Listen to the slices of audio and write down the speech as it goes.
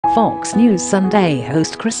Fox News Sunday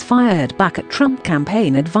host Chris fired back at Trump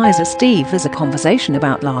campaign advisor Steve as a conversation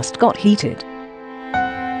about last got heated.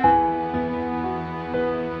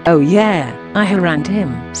 "Oh yeah, I harangued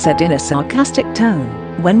him," said in a sarcastic tone,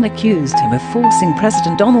 when accused him of forcing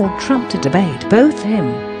President Donald Trump to debate both him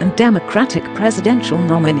and Democratic presidential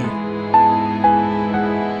nominee.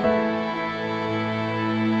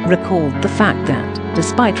 Recalled the fact that,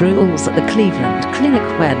 despite rules at the Cleveland clinic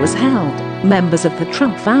where it was held, members of the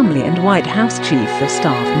Trump family and White House Chief of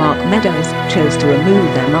Staff Mark Meadows chose to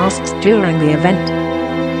remove their masks during the event.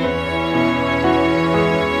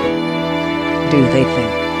 Do they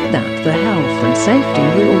think that the health and safety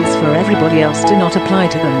rules for everybody else do not apply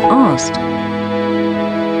to them? Asked.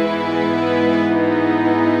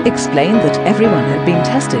 Explained that everyone had been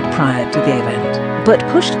tested prior to the event, but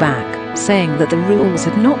pushed back, saying that the rules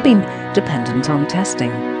had not been dependent on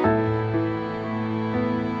testing.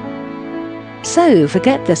 "So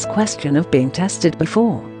forget this question of being tested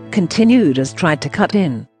before," continued as tried to cut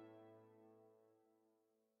in.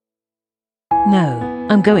 "No,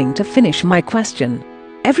 I'm going to finish my question.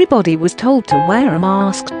 Everybody was told to wear a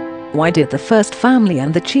mask. Why did the first family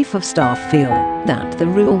and the chief of staff feel that the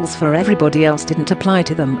rules for everybody else didn't apply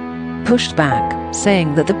to them?" Pushed back,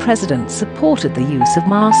 saying that the president supported the use of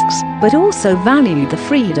masks but also valued the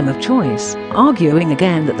freedom of choice, arguing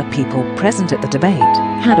again that the people present at the debate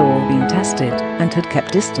had all been tested and had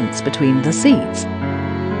kept distance between the seats.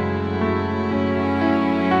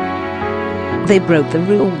 "They broke the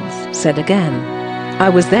rules," said again. "I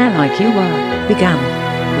was there like you were," began.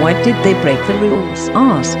 "Why did they break the rules?"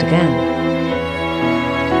 asked again.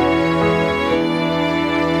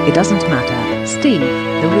 "It doesn't matter, Steve.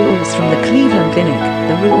 The rules from the Cleveland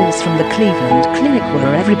Clinic,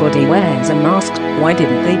 were everybody wears a mask. Why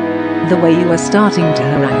didn't they? The way you are starting to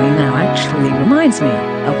harangue me now actually reminds me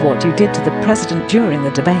of what you did to the president during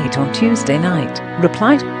the debate on Tuesday night,"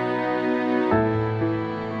 replied.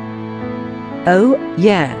 "Oh,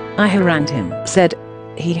 yeah, I harangued him," said.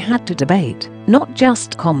 "He had to debate, not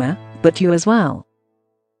just but you as well.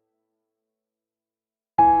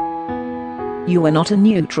 You are not a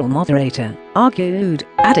neutral moderator," argued,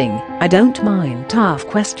 adding, "I don't mind tough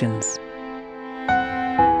questions.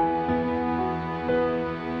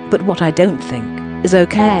 But what I don't think is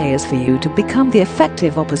okay is for you to become the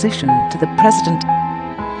effective opposition to the president."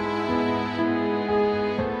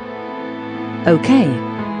 Okay.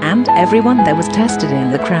 And everyone there was tested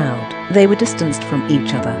in the crowd. They were distanced from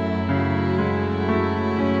each other.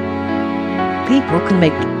 People can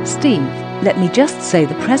make. "Steve, let me just say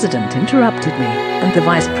the president interrupted me, and the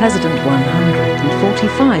vice president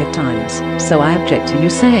 145 times, so I object to you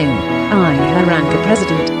saying, I harangued the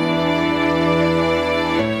president."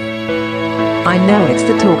 "I know it's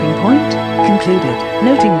the talking point," concluded,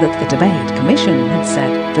 noting that the debate commission had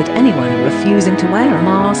said that anyone refusing to wear a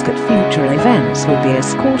mask at future events would be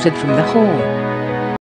escorted from the hall.